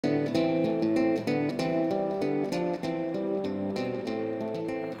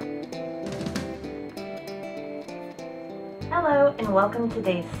and welcome to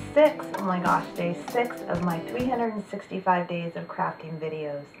day 6, oh my gosh, day 6 of my 365 days of crafting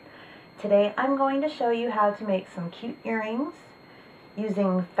videos. Today I'm going to show you how to make some cute earrings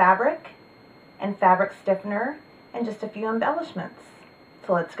using fabric and fabric stiffener and just a few embellishments.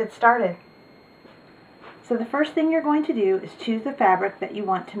 So let's get started. So the first thing you're going to do is choose the fabric that you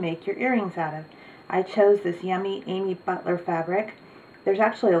want to make your earrings out of. I chose this yummy Amy Butler Fabric. There's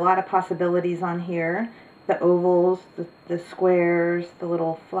actually a lot of possibilities on here. The ovals, the squares, the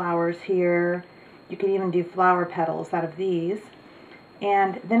little flowers here. You could even do flower petals out of these.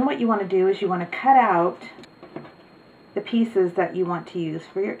 And then what you want to do is you want to cut out the pieces that you want to use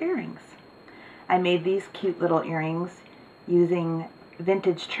for your earrings. I made these cute little earrings using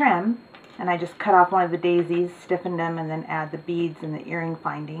vintage trim, and I just cut off one of the daisies, stiffened them, and then add the beads and the earring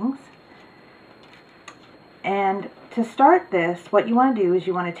findings. And to start this, what you want to do is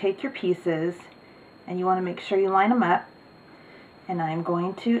you want to take your pieces and you want to make sure you line them up. And I'm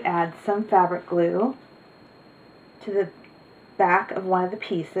going to add some fabric glue to the back of one of the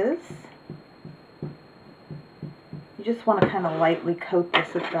pieces. You just want to kind of lightly coat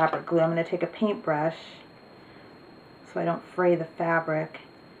this with fabric glue. I'm going to take a paintbrush so I don't fray the fabric,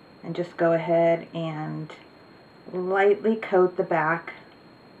 and just go ahead and lightly coat the back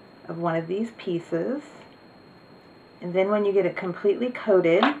of one of these pieces. And then when you get it completely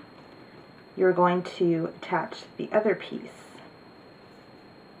coated, you're going to attach the other piece.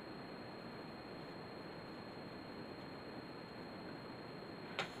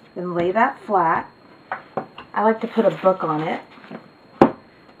 Then lay that flat. I like to put a book on it.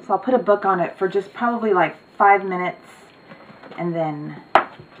 So I'll put a book on it for just probably like 5 minutes, and then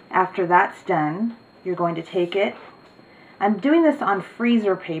after that's done, you're going to take it. I'm doing this on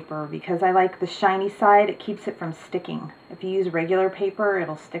freezer paper because I like the shiny side. It keeps it from sticking. If you use regular paper,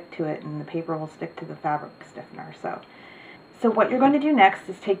 it'll stick to it and the paper will stick to the fabric stiffener. So what you're going to do next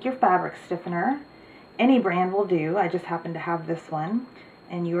is take your fabric stiffener. Any brand will do. I just happen to have this one.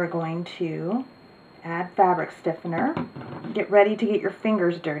 And you are going to add fabric stiffener. Get ready to get your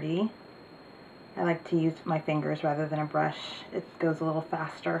fingers dirty. I like to use my fingers rather than a brush. It goes a little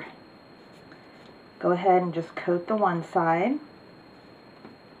faster. Go ahead and just coat the one side,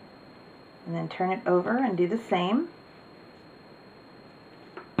 and then turn it over and do the same.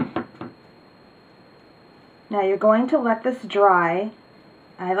 Now you're going to let this dry.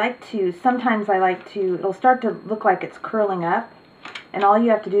 Sometimes I like to, it'll start to look like it's curling up, and all you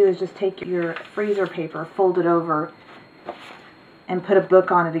have to do is just take your freezer paper, fold it over, and put a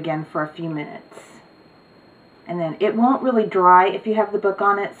book on it again for a few minutes. And then it won't really dry if you have the book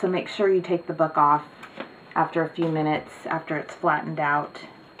on it, so make sure you take the book off after a few minutes, after it's flattened out.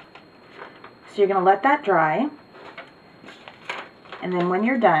 So you're going to let that dry, and then when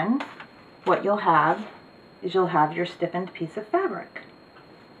you're done, what you'll have is you'll have your stiffened piece of fabric.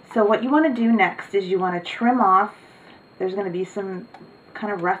 So what you want to do next is you want to trim off. There's going to be some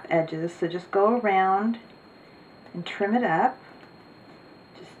kind of rough edges, so just go around and trim it up.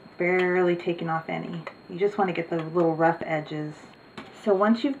 Barely taking off any. You just want to get the little rough edges. So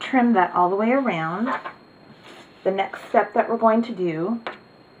once you've trimmed that all the way around, the next step that we're going to do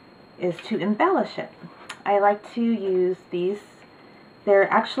is to embellish it. I like to use these.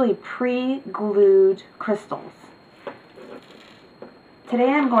 They're actually pre-glued crystals. Today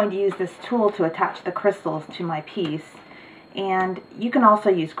I'm going to use this tool to attach the crystals to my piece, and you can also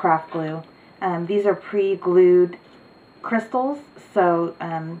use craft glue. These are pre-glued crystals, so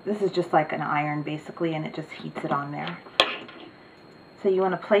this is just like an iron basically, and it just heats it on there. So you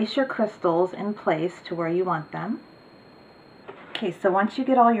want to place your crystals in place to where you want them. Okay, so once you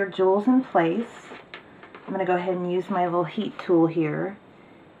get all your jewels in place, I'm going to go ahead and use my little heat tool here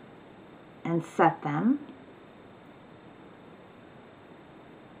and set them.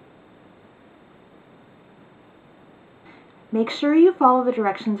 Make sure you follow the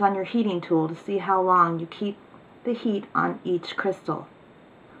directions on your heating tool to see how long you keep the heat on each crystal.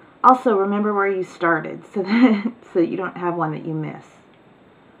 Also, remember where you started so that you don't have one that you miss.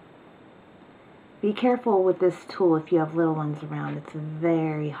 Be careful with this tool if you have little ones around. It's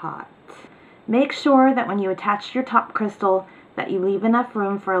very hot. Make sure that when you attach your top crystal that you leave enough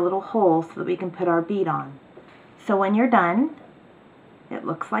room for a little hole so that we can put our bead on. So when you're done, it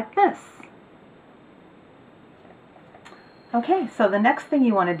looks like this. Okay, so the next thing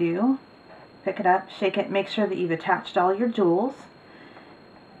you want to do, pick it up, shake it, make sure that you've attached all your jewels.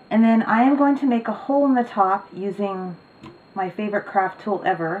 And then I am going to make a hole in the top using my favorite craft tool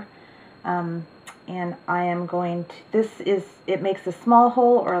ever. And I am going to, it makes a small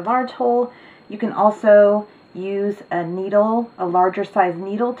hole or a large hole. You can also use a needle, a larger size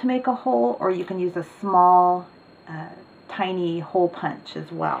needle to make a hole, or you can use a small tiny hole punch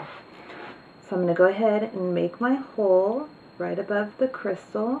as well. So I'm going to go ahead and make my hole right above the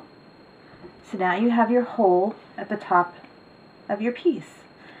crystal. So now you have your hole at the top of your piece.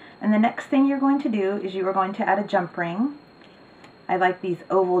 And the next thing you're going to do is you are going to add a jump ring. I like these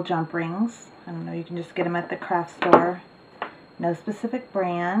oval jump rings. I don't know, you can just get them at the craft store. No specific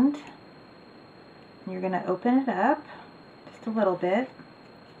brand. And you're going to open it up just a little bit.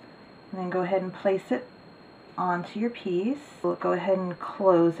 And then go ahead and place it onto your piece. We'll go ahead and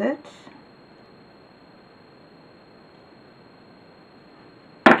close it.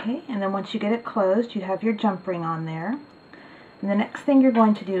 Okay, and then once you get it closed, you have your jump ring on there. And the next thing you're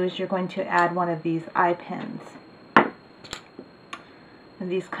going to do is you're going to add one of these eye pins. And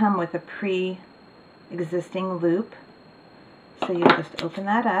these come with a pre-existing loop. So you just open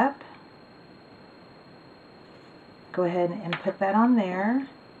that up. Go ahead and put that on there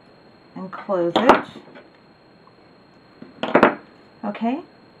and close it. Okay,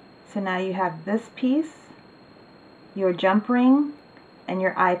 so now you have this piece, your jump ring, and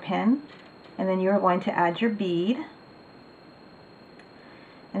your eye pin, and then you're going to add your bead.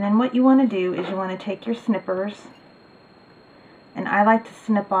 And then what you want to do is you want to take your snippers, and I like to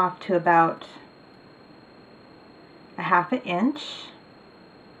snip off to about a ½ inch.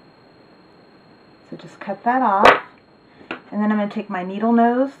 So just cut that off, and then I'm going to take my needle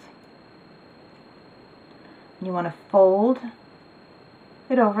nose, and you want to fold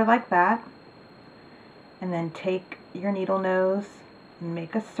it over like that, and then take your needle nose and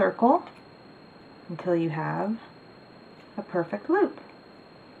make a circle until you have a perfect loop.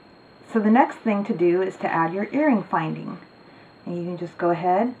 So the next thing to do is to add your earring finding. And you can just go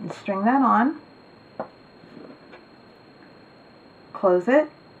ahead and string that on, close it,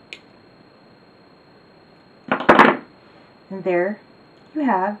 and there you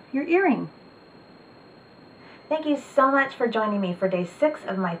have your earring. Thank you so much for joining me for day 6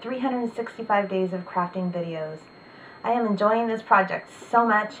 of my 365 days of crafting videos. I am enjoying this project so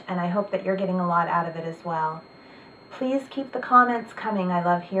much, and I hope that you're getting a lot out of it as well. Please keep the comments coming. I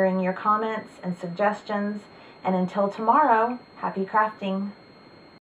love hearing your comments and suggestions. And until tomorrow, happy crafting.